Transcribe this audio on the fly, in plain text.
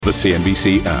The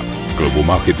CNBC app. Global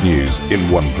market news in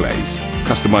one place.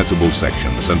 Customizable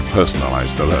sections and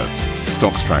personalized alerts.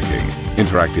 Stocks tracking,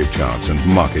 interactive charts and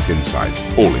market insights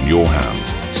all in your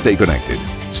hands. Stay connected.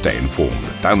 Stay informed.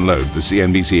 Download the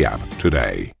CNBC app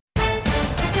today.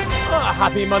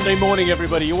 Happy Monday morning,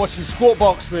 everybody. You're watching Squawk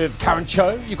Box with Karen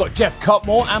Cho. You've got Jeff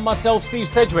Cutmore and myself, Steve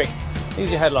Sedgwick. These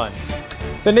are your headlines.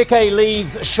 The Nikkei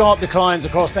leads sharp declines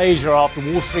across Asia after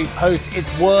Wall Street posts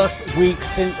its worst week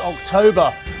since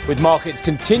October, with markets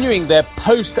continuing their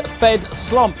post-Fed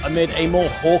slump amid a more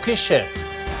hawkish shift.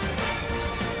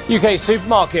 UK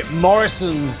supermarket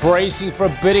Morrisons bracing for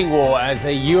a bidding war as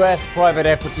a US private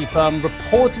equity firm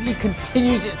reportedly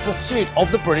continues its pursuit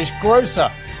of the British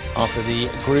grocer after the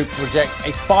group rejects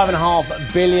a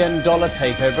 $5.5 billion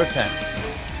takeover attempt.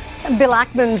 Bill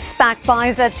Ackman SPAC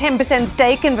buys a 10%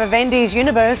 stake in Vivendi's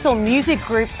Universal Music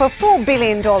Group for $4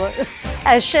 billion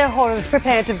as shareholders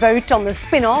prepare to vote on the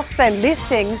spin-off and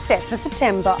listing set for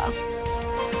September.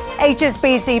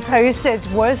 HSBC posts its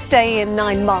worst day in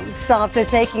 9 months after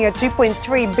taking a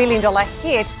 $2.3 billion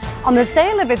hit on the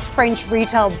sale of its French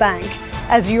retail bank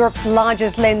as Europe's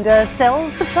largest lender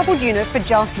sells the troubled unit for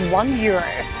just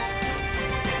 €1.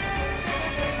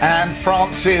 And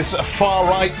France's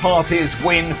far-right parties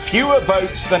win fewer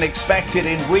votes than expected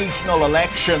in regional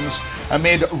elections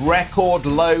amid record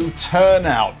low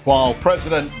turnout, while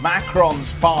President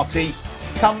Macron's party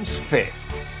comes fifth.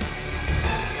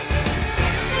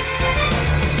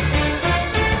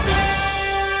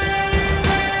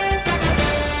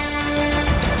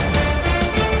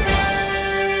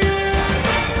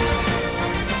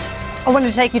 I want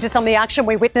to take you to some of the action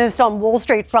we witnessed on Wall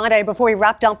Street Friday before we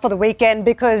wrapped up for the weekend,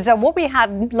 because what we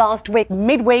had last week,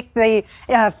 midweek, the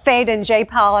Fed and Jay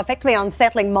Powell effectively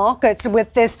unsettling markets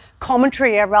with this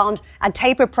commentary around a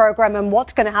taper program and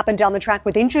what's going to happen down the track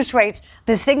with interest rates.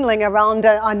 The signaling around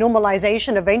a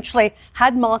normalization eventually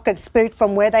had markets spooked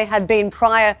from where they had been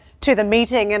prior to the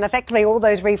meeting, and effectively all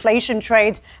those reflation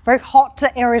trades, very hot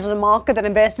areas of the market that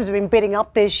investors have been bidding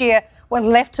up this year, were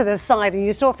left to the side, and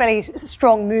you saw fairly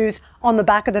strong moves on the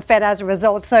back of the Fed as a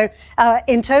result. So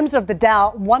in terms of the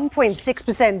Dow,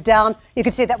 1.6% down. You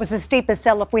can see that was the steepest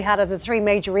sell-off we had of the three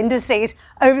major indices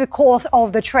over the course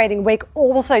of the trading week,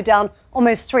 also down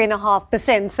almost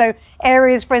 3.5%. So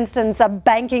areas, for instance,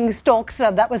 banking stocks,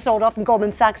 that was sold off, and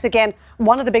Goldman Sachs again,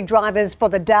 one of the big drivers for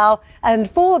the Dow. And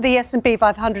for the S&P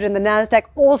 500 and the Nasdaq,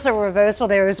 also a reversal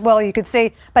there as well, you could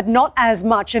see, but not as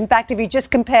much. In fact, if you just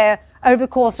compare over the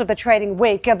course of the trading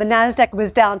week, the Nasdaq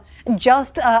was down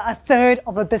just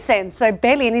 1/3%. So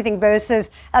barely anything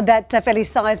versus that fairly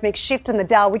seismic shift in the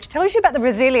Dow, which tells you about the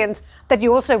resilience that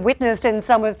you also witnessed in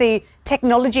some of the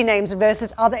technology names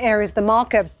versus other areas of the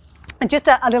market. And just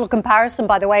a little comparison,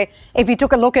 by the way, if you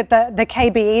took a look at the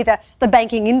KBE, the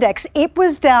banking index, it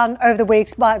was down over the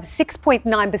weeks by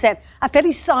 6.9%, a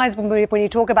fairly sizable move when you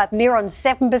talk about near on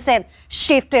 7%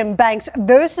 shift in banks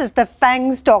versus the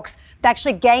FANG stocks. They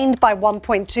actually gained by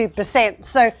 1.2%.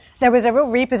 So there was a real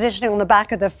repositioning on the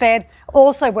back of the Fed.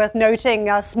 Also worth noting,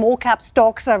 small cap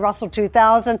stocks, Russell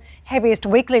 2000, heaviest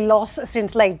weekly loss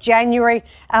since late January.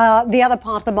 The other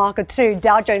part of the market too,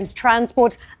 Dow Jones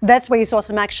Transport, that's where you saw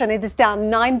some action. It is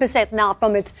down 9% now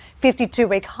from its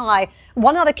 52-week high.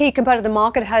 One other key component of the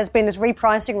market has been this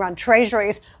repricing around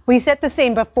treasuries. We set the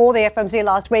scene before the FOMC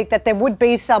last week that there would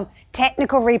be some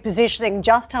technical repositioning,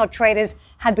 just how traders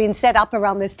had been set up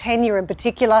around this 10-year in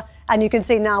particular. And you can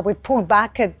see now we've pulled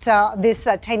back at this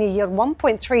 10-year yield,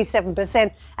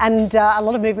 1.37%, and a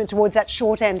lot of movement towards that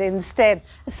short end instead.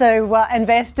 So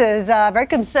investors are very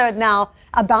concerned now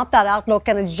about that outlook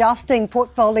and adjusting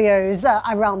portfolios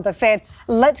around the Fed.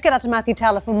 Let's get out to Matthew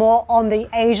Taylor for more on the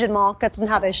Asian markets and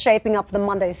how they're shaping up for the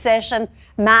Monday session.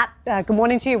 Matt, good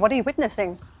morning to you. What are you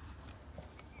witnessing?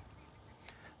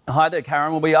 Hi there,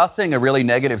 Karen. Well, we are seeing a really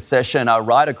negative session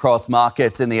right across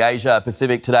markets in the Asia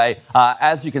Pacific today,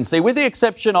 as you can see, with the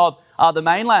exception of the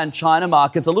mainland China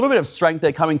markets. A little bit of strength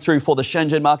there coming through for the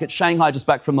Shenzhen market. Shanghai just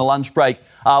back from the lunch break,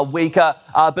 weaker.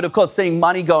 But of course, seeing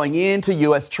money going into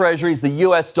US Treasuries, the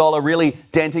US dollar really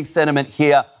denting sentiment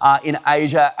here in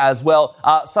Asia as well.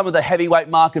 Some of the heavyweight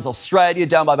markets, Australia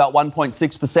down by about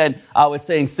 1.6%. We're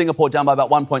seeing Singapore down by about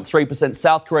 1.3%.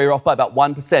 South Korea off by about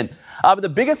 1%. But the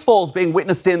biggest falls being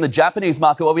witnessed in the Japanese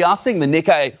market, where we are seeing the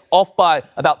Nikkei off by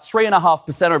about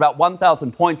 3.5% or about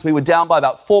 1,000 points. We were down by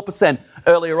about 4%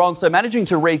 earlier on. So managing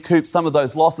to recoup some of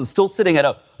those losses, still sitting at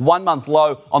a 1 month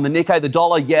low on the Nikkei, the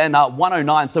dollar yen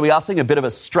 109. So we are seeing a bit of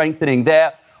a strengthening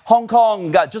there. Hong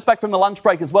Kong, just back from the lunch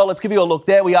break as well. Let's give you a look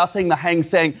there. We are seeing the Hang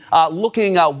Seng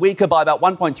looking weaker by about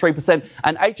 1.3%,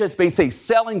 and HSBC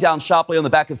selling down sharply on the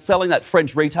back of selling that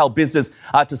French retail business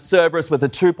to Cerberus with a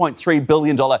 $2.3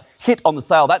 billion hit on the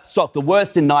sale. That stock, the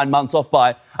worst in 9 months, off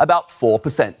by about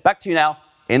 4%. Back to you now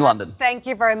in London. Thank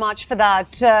you very much for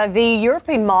that. The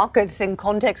European markets, in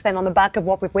context then on the back of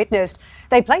what we've witnessed,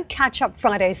 they played catch-up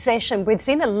Friday session. We'd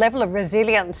seen a level of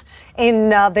resilience in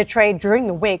the trade during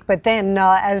the week, but then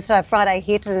as Friday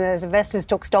hit and as investors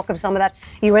took stock of some of that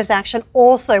US action,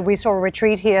 also we saw a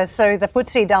retreat here. So the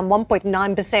FTSE down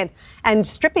 1.9%, and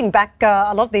stripping back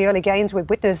a lot of the early gains we've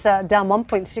witnessed, down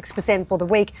 1.6% for the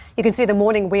week. You can see the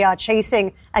morning we are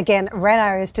chasing, again, red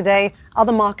areas today.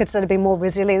 Other markets that have been more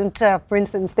resilient, for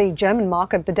instance, the German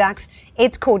market, the DAX,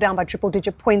 it's cooled down by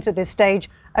triple-digit points at this stage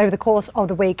over the course of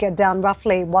the week, down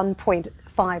roughly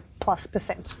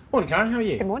 1.5+%. Morning, Karen. How are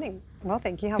you? Good morning. Well,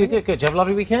 thank you. How are you? Good. Did you have a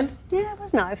lovely weekend? Yeah, it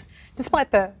was nice.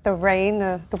 Despite the rain,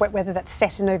 the wet weather that's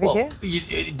set in over here.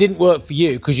 It didn't work for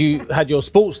you because you had your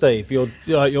sports day for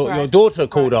your daughter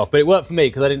called off, but it worked for me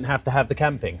because I didn't have to have the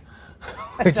camping.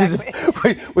 Which is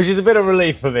a bit of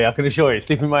relief for me, I can assure you,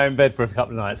 sleeping in my own bed for a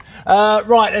couple of nights.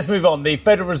 Right, let's move on. The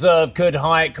Federal Reserve could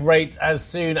hike rates as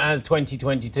soon as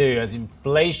 2022 as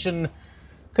inflation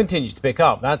continues to pick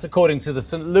up. That's according to the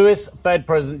St. Louis Fed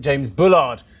President James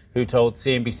Bullard, who told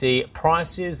CNBC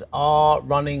prices are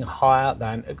running higher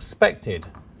than expected.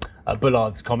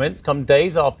 Bullard's comments come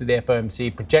days after the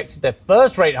FOMC projected their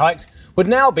first rate hikes would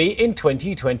now be in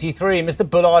 2023. Mr.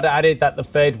 Bullard added that the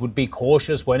Fed would be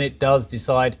cautious when it does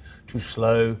decide to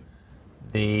slow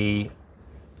the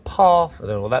path. I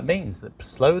don't know what that means.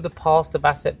 Slow the path of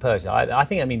asset purchase. I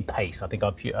think I mean pace. I think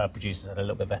our producers had a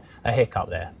little bit of a hiccup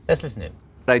there. Let's listen in.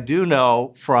 I do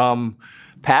know from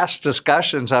past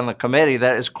discussions on the committee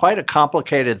that it's quite a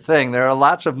complicated thing. There are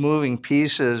lots of moving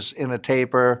pieces in a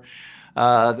taper.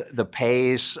 The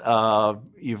pace,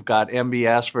 you've got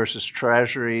MBS versus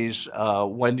treasuries,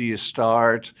 when do you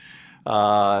start,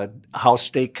 how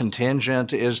state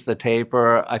contingent is the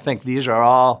taper. I think these are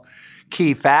all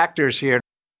key factors here.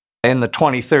 In the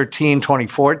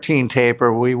 2013-2014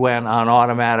 taper, we went on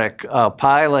automatic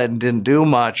pilot and didn't do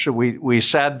much. We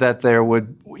said that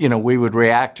we would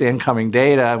react to incoming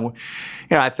data.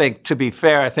 I think, to be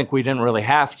fair, I think we didn't really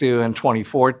have to in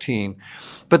 2014.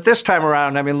 But this time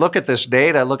around, I mean, look at this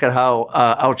data. Look at how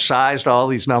outsized all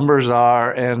these numbers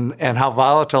are and how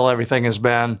volatile everything has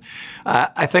been.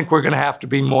 I think we're going to have to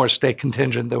be more state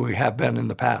contingent than we have been in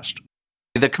the past.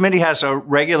 The committee has a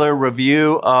regular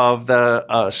review of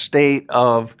the state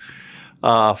of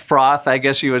froth, I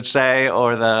guess you would say,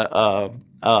 or the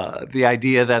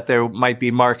idea that there might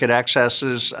be market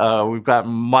excesses. We've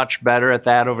gotten much better at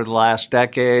that over the last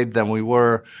decade than we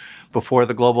were before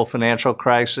the global financial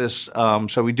crisis.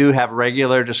 So we do have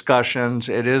regular discussions.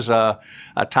 It is a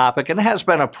topic, and it has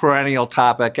been a perennial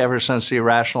topic ever since the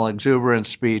irrational exuberance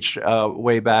speech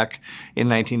way back in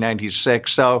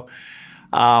 1996. So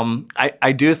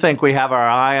I do think we have our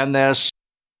eye on this.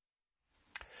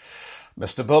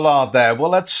 Mr. Bullard there. Well,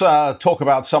 let's talk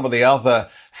about some of the other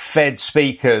Fed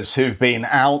speakers who've been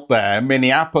out there.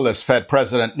 Minneapolis Fed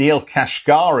President Neel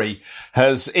Kashkari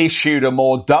has issued a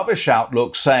more dovish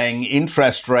outlook, saying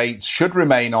interest rates should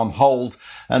remain on hold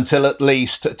until at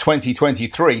least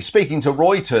 2023. Speaking to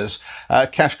Reuters,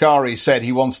 Kashkari said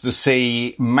he wants to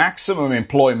see maximum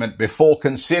employment before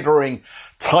considering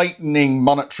tightening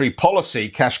monetary policy.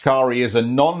 Kashkari is a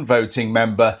non-voting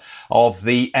member of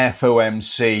the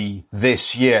FOMC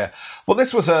this year. Well,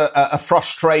 this was a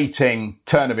frustrating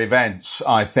turn of events,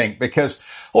 I think, because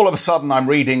all of a sudden I'm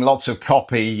reading lots of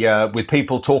copy with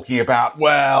people talking about,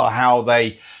 well, how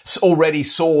they already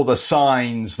saw the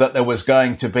signs that there was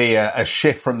going to be a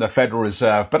shift from the Federal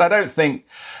Reserve. But I don't think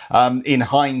in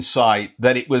hindsight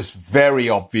that it was very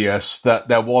obvious that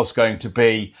there was going to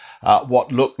be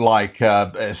what looked like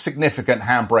a significant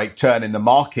handbrake turn in the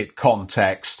market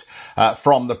context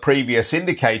from the previous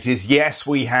indicators. Yes,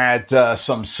 we had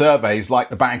some surveys like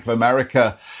the Bank of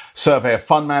America survey of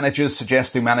fund managers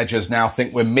suggesting managers now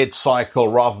think we're mid-cycle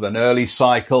rather than early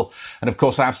cycle. And of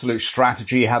course, Absolute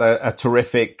Strategy had a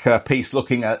terrific piece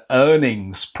looking at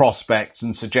earnings prospects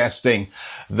and suggesting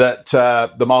that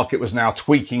the market was now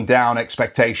tweaking down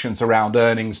expectations around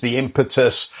earnings. The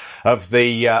impetus of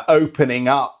the opening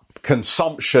up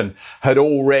consumption had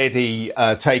already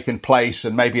taken place,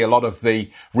 and maybe a lot of the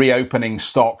reopening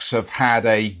stocks have had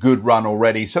a good run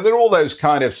already. So there are all those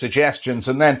kind of suggestions.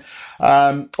 And then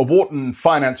a Wharton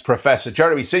finance professor,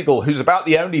 Jeremy Siegel, who's about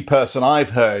the only person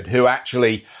I've heard who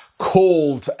actually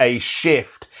called a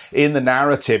shift in the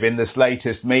narrative in this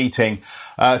latest meeting,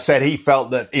 said he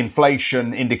felt that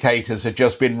inflation indicators had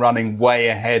just been running way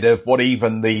ahead of what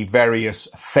even the various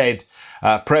Fed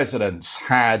presidents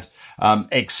had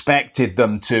expected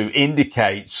them to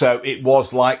indicate. So it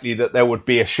was likely that there would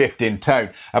be a shift in tone.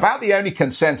 About the only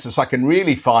consensus I can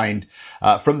really find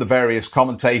from the various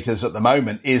commentators at the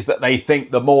moment is that they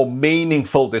think the more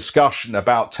meaningful discussion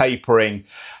about tapering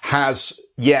has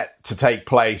yet to take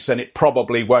place, and it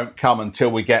probably won't come until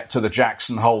we get to the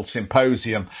Jackson Hole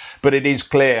Symposium. But it is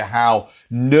clear how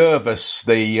nervous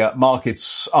the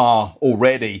markets are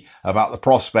already about the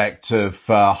prospect of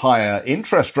higher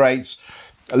interest rates.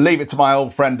 Leave it to my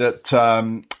old friend at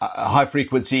High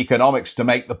Frequency Economics to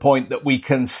make the point that we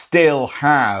can still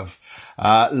have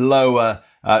lower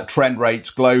trend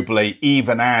rates globally,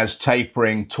 even as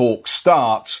tapering talk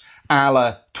starts, a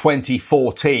la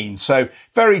 2014. So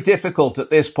very difficult at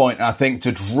this point, I think,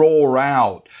 to draw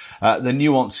out the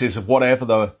nuances of whatever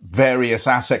the various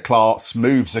asset class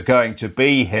moves are going to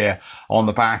be here on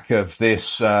the back of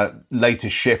this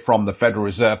latest shift from the Federal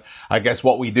Reserve. I guess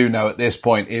what we do know at this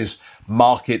point is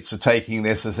markets are taking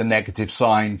this as a negative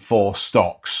sign for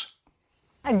stocks.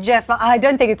 Jeff, I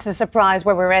don't think it's a surprise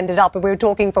where we ended up, but we were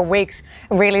talking for weeks,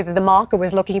 really, that the market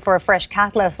was looking for a fresh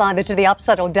catalyst, either to the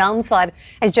upside or downside.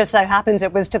 It just so happens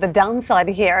it was to the downside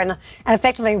here. And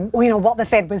effectively, what the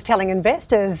Fed was telling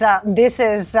investors, this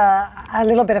is a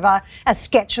little bit of a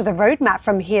sketch of the roadmap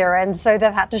from here. And so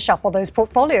they've had to shuffle those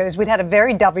portfolios. We'd had a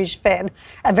very dovish Fed,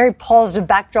 a very positive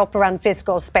backdrop around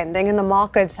fiscal spending, and the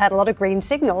markets had a lot of green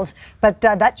signals. But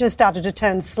that just started to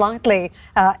turn slightly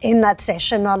in that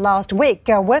session last week.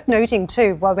 Worth noting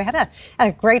too, we had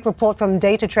a great report from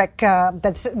DataTrek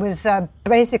that was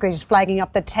basically just flagging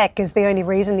up that tech is the only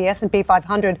reason the S&P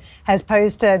 500 has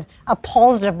posted a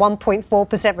positive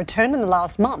 1.4% return in the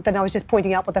last month. And I was just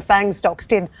pointing out what the FANG stocks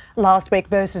did last week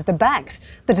versus the banks.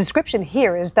 The description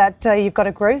here is that you've got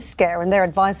a growth scare, and their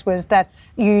advice was that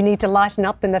you need to lighten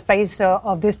up in the face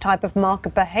of this type of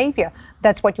market behavior.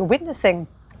 That's what you're witnessing.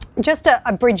 Just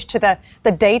a bridge to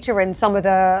the data and some of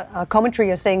the commentary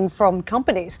you're seeing from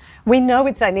companies. We know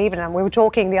it's uneven, and we were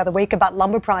talking the other week about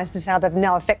lumber prices, how they've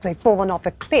now effectively fallen off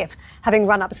a cliff, having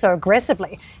run up so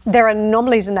aggressively. There are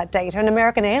anomalies in that data. And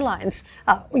American Airlines,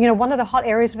 one of the hot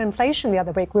areas of inflation the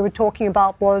other week we were talking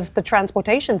about was the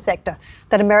transportation sector,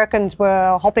 that Americans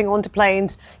were hopping onto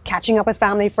planes, catching up with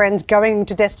family, friends, going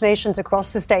to destinations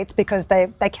across the states because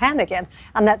they can again.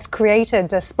 And that's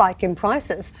created a spike in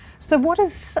prices. So what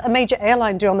does a major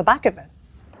airline do on the back of it?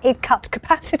 It cuts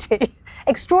capacity.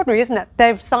 Extraordinary, isn't it?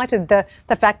 They've cited the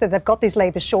fact that they've got these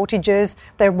labour shortages.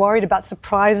 They're worried about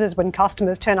surprises when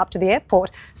customers turn up to the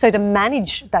airport. So to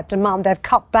manage that demand, they've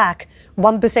cut back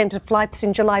 1% of flights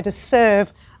in July to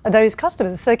serve those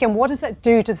customers. So again, what does that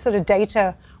do to the sort of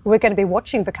data we're going to be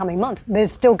watching for coming months?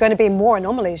 There's still going to be more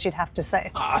anomalies, you'd have to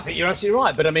say. I think you're absolutely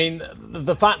right. But I mean,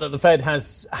 the fact that the Fed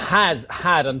has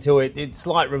had until its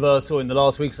slight reversal in the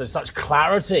last week, so such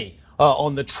clarity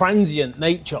on the transient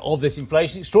nature of this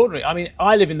inflation, extraordinary. I mean,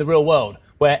 I live in the real world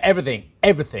where everything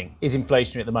is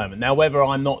inflationary at the moment. Now, whether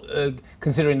I'm not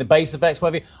considering the base effects,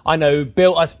 whatever, I know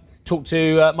Bill, I talked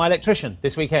to my electrician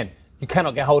this weekend. You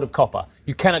cannot get hold of copper.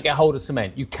 You cannot get hold of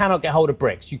cement. You cannot get hold of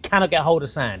bricks. You cannot get hold of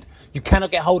sand. You cannot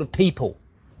get hold of people,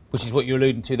 which is what you're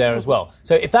alluding to there as well.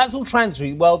 So if that's all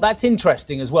transitory, well, that's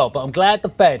interesting as well. But I'm glad the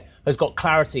Fed has got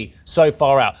clarity so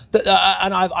far out.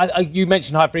 And you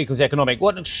mentioned high frequency economic.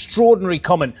 What an extraordinary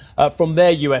comment from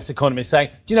their US economist saying,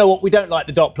 do you know what? We don't like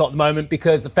the dot plot at the moment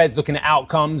because the Fed's looking at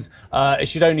outcomes. It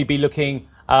should only be looking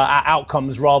at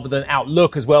outcomes rather than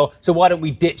outlook as well. So why don't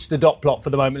we ditch the dot plot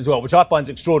for the moment as well, which I find is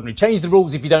extraordinary. Change the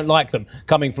rules if you don't like them,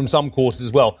 coming from some quarters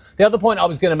as well. The other point I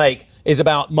was going to make is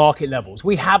about market levels.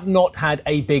 We have not had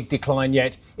a big decline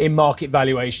yet in market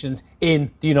valuations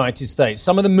in the United States.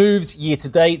 Some of the moves year to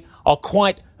date are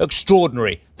quite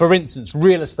extraordinary. For instance,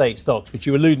 real estate stocks, which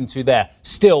you're alluding to there,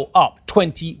 still up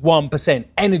 21%.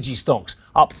 Energy stocks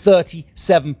up 37%.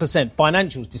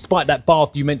 Financials, despite that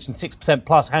Bath you mentioned 6%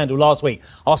 plus handle last week,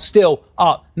 are still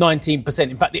up 19%.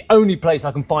 In fact, the only place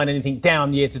I can find anything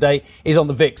down year to date is on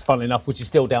the VIX, funnily enough, which is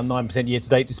still down 9% year to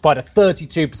date, despite a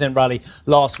 32% rally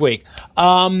last week.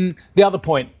 The other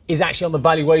point is actually on the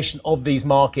valuation of these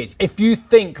markets. If you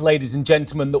think, ladies and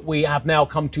gentlemen, that we have now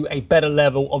come to a better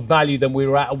level of value than we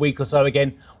were at a week or so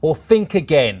again, or think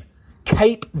again,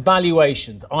 CAPE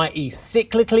valuations, i.e.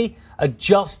 cyclically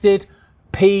adjusted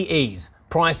PEs,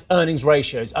 price earnings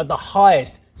ratios, at the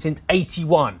highest since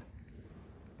 81.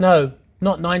 No,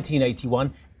 not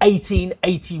 1981.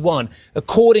 1881.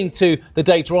 According to the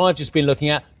data I've just been looking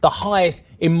at, the highest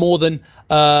in more than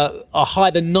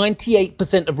higher than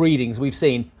 98% of readings we've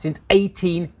seen since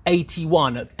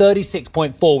 1881 at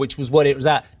 36.4, which was what it was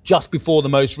at just before the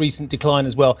most recent decline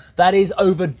as well. That is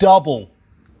over double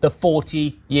the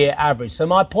 40-year average. So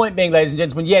my point being, ladies and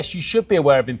gentlemen, yes, you should be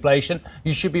aware of inflation.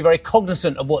 You should be very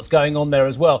cognizant of what's going on there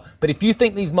as well. But if you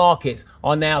think these markets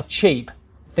are now cheap,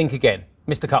 think again.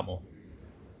 Mr. Cutmore.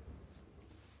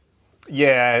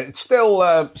 Yeah, it's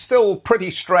still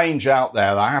pretty strange out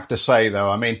there, I have to say, though.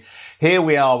 I mean, here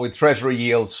we are with Treasury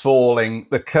yields falling,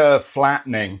 the curve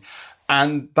flattening,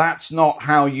 and that's not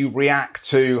how you react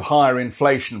to higher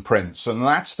inflation prints. And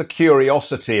that's the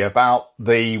curiosity about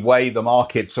the way the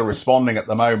markets are responding at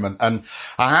the moment. And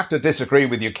I have to disagree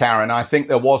with you, Karen. I think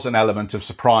there was an element of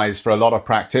surprise for a lot of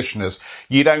practitioners.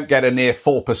 You don't get a near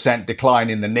 4% decline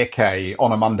in the Nikkei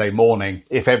on a Monday morning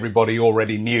if everybody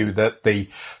already knew that the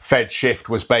Fed shift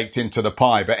was baked into the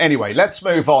pie. But anyway, let's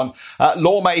move on.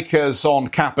 Lawmakers on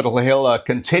Capitol Hill are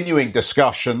continuing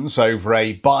discussions over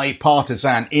a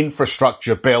bipartisan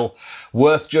infrastructure bill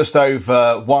worth just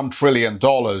over $1 trillion.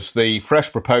 The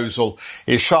fresh proposal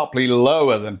is sharply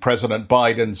lower than President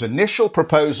Biden's initial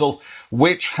proposal,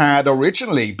 which had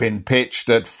originally been pitched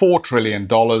at $4 trillion.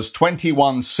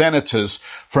 21 senators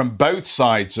from both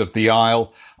sides of the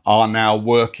aisle are now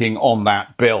working on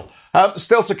that bill.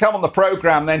 Still to come on the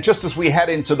programme then, just as we head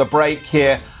into the break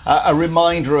here, a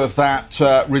reminder of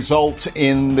that result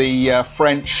in the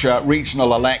French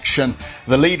regional election.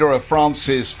 The leader of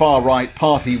France's far-right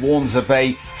party warns of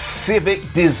a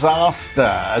civic disaster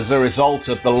as a result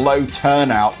of the low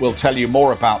turnout. We'll tell you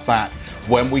more about that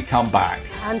when we come back.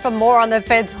 And for more on the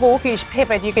Fed's hawkish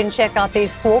pivot, you can check out the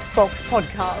Squawk Box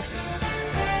podcast.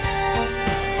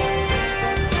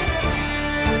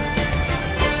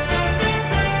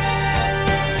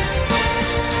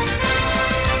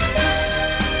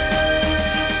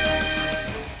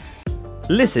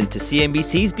 Listen to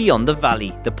CNBC's Beyond the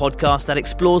Valley, the podcast that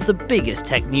explores the biggest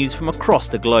tech news from across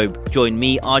the globe. Join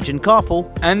me, Arjun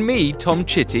Karpal. And me, Tom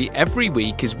Chitty, every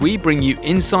week as we bring you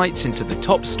insights into the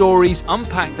top stories,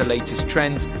 unpack the latest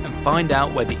trends, and find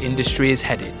out where the industry is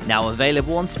headed. Now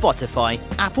available on Spotify,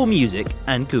 Apple Music,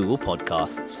 and Google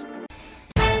Podcasts.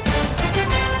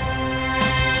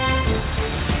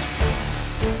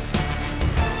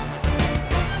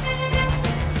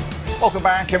 Welcome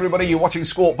back, everybody. You're watching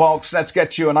Squawk Box. Let's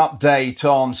get you an update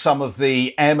on some of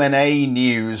the M&A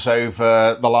news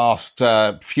over the last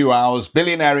few hours.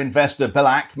 Billionaire investor Bill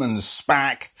Ackman's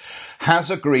SPAC has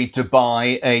agreed to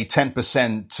buy a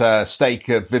 10% stake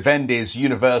of Vivendi's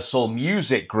Universal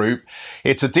Music Group.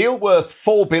 It's a deal worth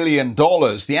 $4 billion.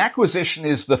 The acquisition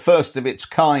is the first of its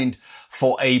kind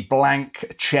for a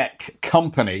blank check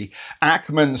company.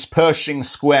 Ackman's Pershing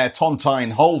Square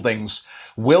Tontine Holdings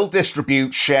will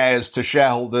distribute shares to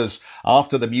shareholders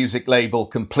after the music label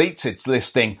completes its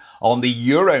listing on the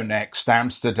Euronext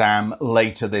Amsterdam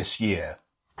later this year.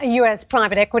 US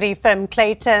private equity firm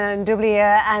Clayton,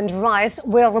 Dubilier and Rice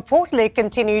will reportedly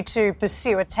continue to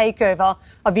pursue a takeover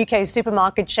of UK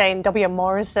supermarket chain W.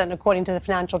 Morrison, according to the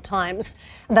Financial Times.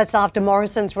 That's after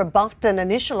Morrison's rebuffed an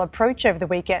initial approach over the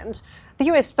weekend. The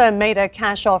US firm made a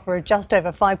cash offer of just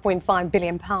over £5.5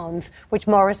 billion, which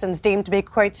Morrison's deemed to be,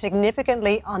 quote,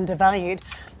 significantly undervalued.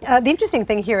 The interesting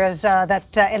thing here is that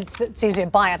it seems to be a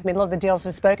buyout. I mean, a lot of the deals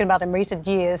we've spoken about in recent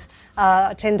years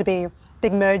tend to be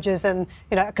big mergers and,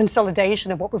 a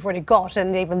consolidation of what we've already got.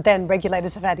 And even then,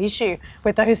 regulators have had issue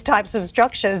with those types of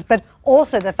structures. But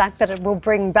also the fact that it will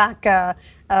bring back a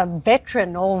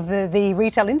veteran of the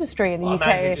retail industry in the UK.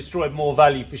 Man, who destroyed more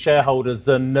value for shareholders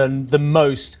than the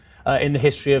most in the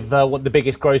history of what the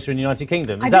biggest grocer in the United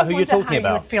Kingdom. Is that who you're talking about?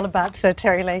 How you would feel about Sir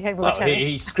Terry Leahy? Well,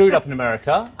 he screwed up in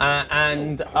America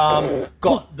and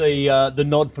got the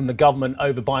nod from the government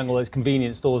over buying all those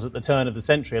convenience stores at the turn of the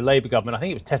century, a Labour government. I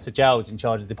think it was Tessa Jow was in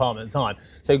charge of the department at the time.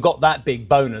 So got that big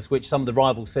bonus, which some of the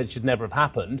rivals said should never have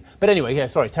happened. But anyway,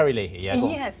 Terry Leahy.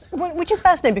 Yes, which is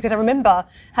fascinating because I remember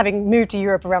having moved to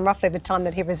Europe around roughly the time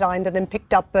that he resigned and then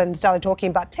picked up and started talking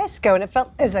about Tesco, and it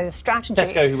felt as though the strategy...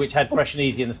 Tesco, which had Fresh and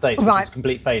Easy in the States, which was a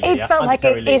complete failure. It felt like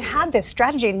it had this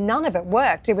strategy. None of it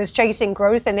worked. It was chasing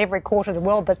growth in every quarter of the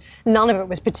world, but none of it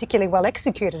was particularly well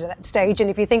executed at that stage. And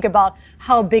if you think about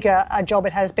how big a job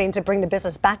it has been to bring the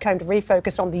business back home, to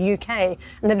refocus on the UK,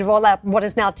 and then to roll out what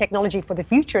is now technology for the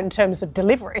future in terms of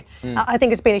delivery, I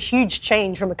think it's been a huge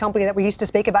change from a company that we used to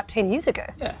speak about 10 years ago.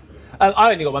 Yeah.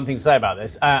 I only got one thing to say about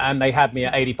this, and they had me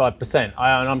at 85%. And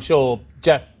I'm sure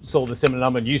Jeff saw the similar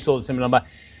number and you saw the similar number.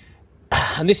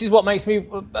 And this is what makes me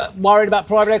worried about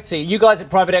private equity. You guys at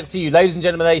private equity, you ladies and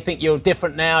gentlemen, you think you're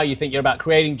different now. You think you're about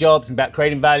creating jobs and about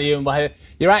creating value. And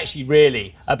you're actually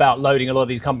really about loading a lot of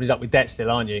these companies up with debt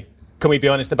still, aren't you? Can we be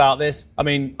honest about this? I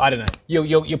mean, I don't know.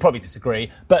 You'll probably disagree.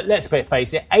 But let's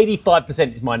face it,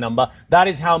 85% is my number. That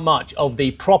is how much of the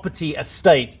property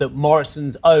estate that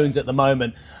Morrisons owns at the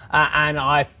moment. And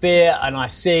I fear and I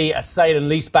see a sale and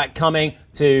leaseback coming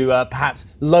to perhaps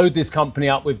load this company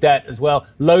up with debt as well,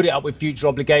 load it up with future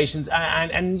obligations.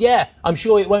 And yeah, I'm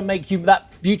sure it won't make you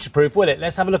that future-proof, will it?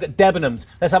 Let's have a look at Debenhams.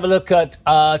 Let's have a look at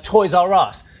Toys R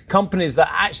Us. Companies that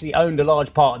actually owned a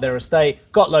large part of their estate,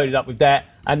 got loaded up with debt,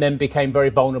 and then became very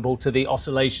vulnerable to the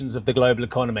oscillations of the global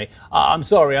economy. I'm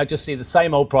sorry, I just see the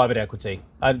same old private equity.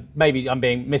 Maybe I'm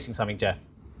missing something, Jeff.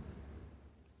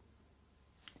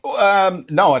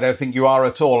 No, I don't think you are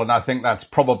at all. And I think that's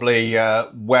probably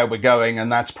where we're going. And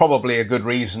that's probably a good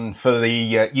reason for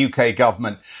the UK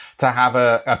government to have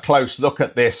a close look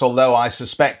at this, although I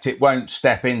suspect it won't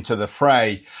step into the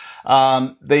fray.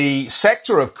 The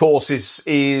sector, of course,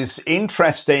 is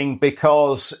interesting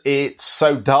because it's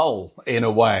so dull in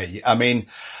a way. I mean,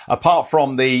 apart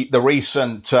from the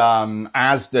recent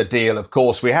Asda deal, of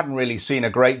course, we haven't really seen a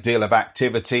great deal of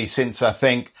activity since, I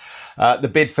think,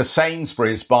 the bid for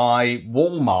Sainsbury's by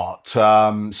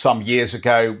Walmart some years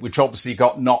ago, which obviously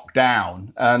got knocked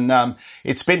down. And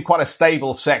it's been quite a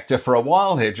stable sector for a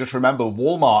while here. Just remember,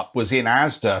 Walmart was in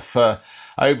Asda for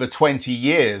over 20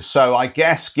 years. So I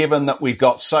guess given that we've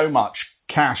got so much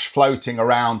cash floating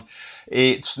around,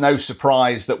 it's no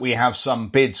surprise that we have some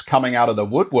bids coming out of the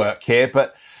woodwork here.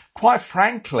 But quite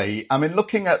frankly, I mean,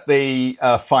 looking at the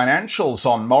financials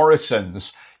on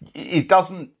Morrisons, it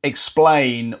doesn't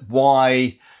explain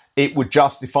why it would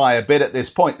justify a bid at this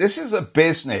point. This is a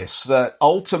business that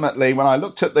ultimately, when I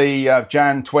looked at the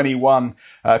Jan 21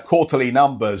 quarterly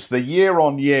numbers, the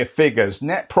year-on-year figures,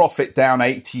 net profit down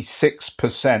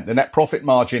 86%, the net profit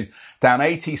margin down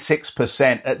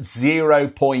 86% at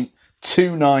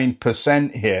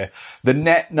 0.29% here. The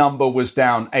net number was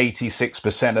down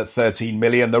 86% at 13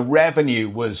 million. The revenue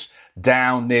was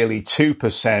down nearly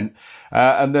 2%.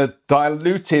 And the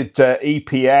diluted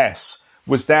EPS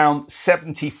was down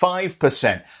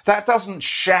 75%. That doesn't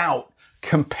shout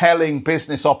compelling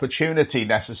business opportunity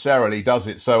necessarily, does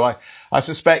it? So I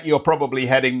suspect you're probably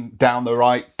heading down the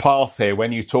right path here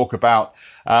when you talk about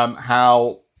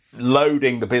how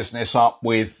loading the business up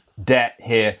with debt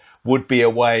here would be a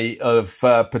way of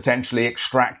potentially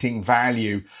extracting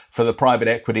value for the private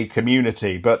equity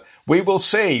community. But we will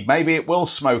see. Maybe it will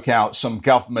smoke out some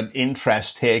government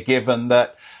interest here, given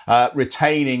that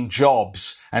retaining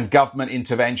jobs and government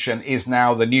intervention is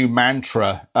now the new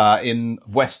mantra in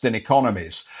Western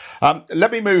economies.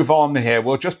 Let me move on here.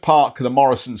 We'll just park the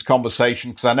Morrisons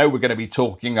conversation because I know we're going to be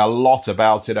talking a lot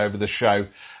about it over the show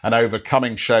and over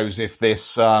coming shows if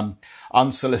this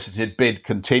unsolicited bid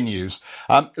continues.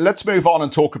 Let's move on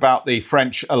and talk about the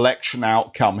French election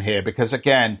outcome here, because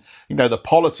again, you know, the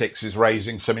politics is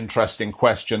raising some interesting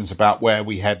questions about where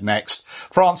we head next.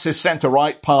 France's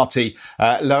centre-right party,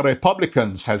 Les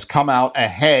Républicains, has come out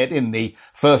ahead in the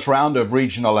first round of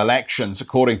regional elections.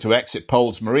 According to exit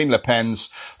polls, Marine Le Pen's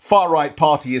far-right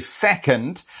party is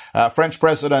second. French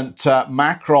President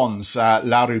Macron's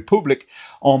La République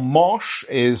En Marche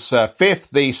is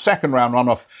fifth. The second round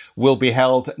runoff will be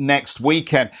held next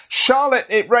weekend. Charlotte,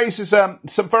 it raises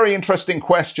some very interesting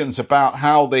questions about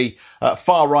how the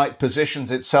far-right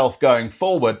positions itself going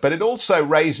forward, but it also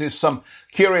raises some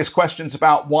curious questions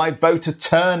about why voter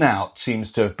turnout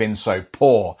seems to have been so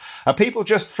poor. Are people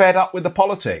just fed up with the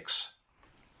politics?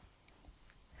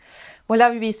 Well,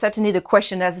 that would be certainly the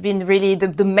question that's been really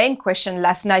the main question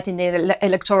last night in the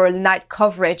electoral night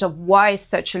coverage of why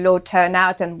such a low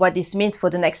turnout and what this means for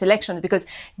the next election, because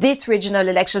this regional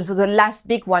election was the last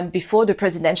big one before the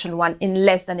presidential one in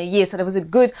less than a year. So there was a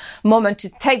good moment to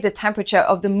take the temperature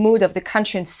of the mood of the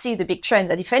country and see the big trends.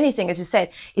 And if anything, as you said,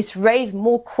 it's raised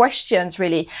more questions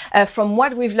really. From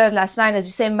what we've learned last night, as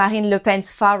you say, Marine Le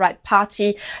Pen's far-right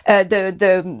party,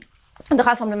 the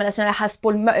Rassemblement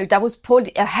National that was polled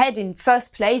ahead in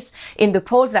first place in the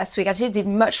polls last week, actually did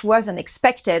much worse than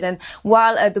expected. And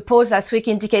while the polls last week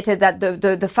indicated that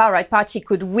the far-right party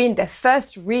could win their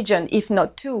first region, if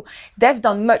not two, they've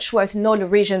done much worse in all the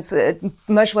regions,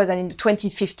 much worse than in the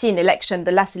 2015 election,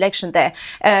 the last election there.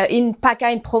 In PACA,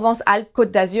 in Provence-Alpes,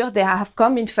 Côte d'Azur, they have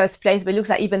come in first place, but it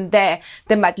looks like even there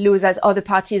they might lose, as other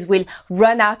parties will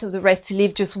run out of the race to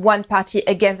leave just one party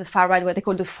against the far-right, what they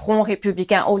call the Front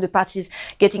Républicain. All the parties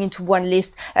parties getting into one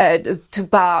list to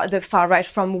bar the far right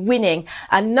from winning.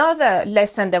 Another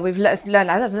lesson that we've learned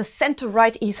is the centre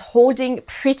right is holding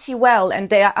pretty well, and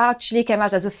they actually came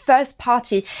out as the first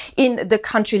party in the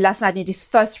country last night in this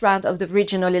first round of the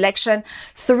regional election.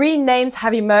 3 names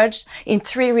have emerged in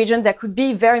 3 regions that could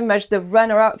be very much the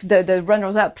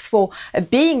runners-up for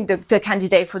being the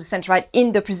candidate for the centre-right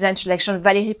in the presidential election.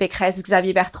 Valérie Pécresse,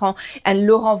 Xavier Bertrand and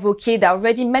Laurent Wauquiez. They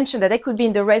already mentioned that they could be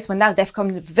in the race, but now they've come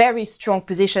in a very strong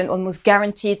position, almost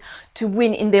guaranteed to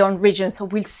win in their own region. So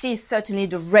we'll see certainly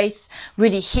the race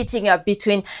really heating up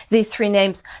between these 3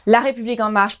 names. La République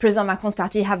En Marche, President Macron's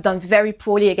party, have done very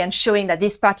poorly, again showing that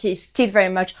this party is still very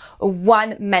much a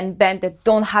one-man band that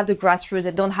don't have the grassroots,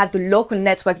 that don't have the local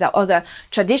networks that other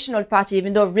traditional parties,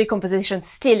 even though recomposition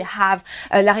still have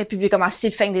La République En Marche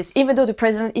still failing this, even though the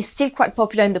president is still quite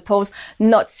popular in the polls,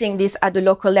 not seeing this at the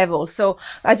local level. So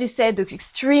as you said, the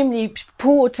extremely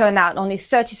poor turnout, only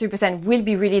 33%, will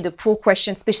be really the poor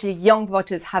question, especially young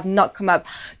voters have not come up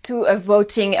to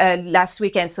voting last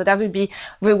weekend. So that will be,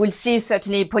 we will see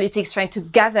certainly politics trying to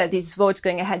gather these votes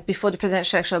going ahead before the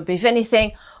presidential election. But if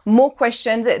anything, more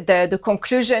questions. The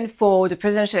conclusion for the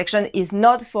presidential election is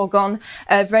not foregone.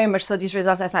 Very much so. These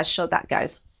results last night showed that,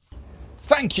 guys.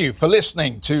 Thank you for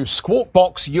listening to Squawk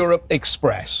Box Europe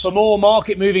Express. For more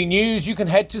market-moving news, you can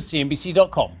head to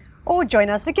cnbc.com. Or join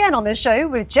us again on the show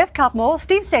with Jeff Cutmore,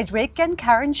 Steve Sedgwick and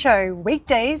Karen Cho,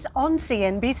 weekdays on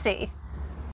CNBC.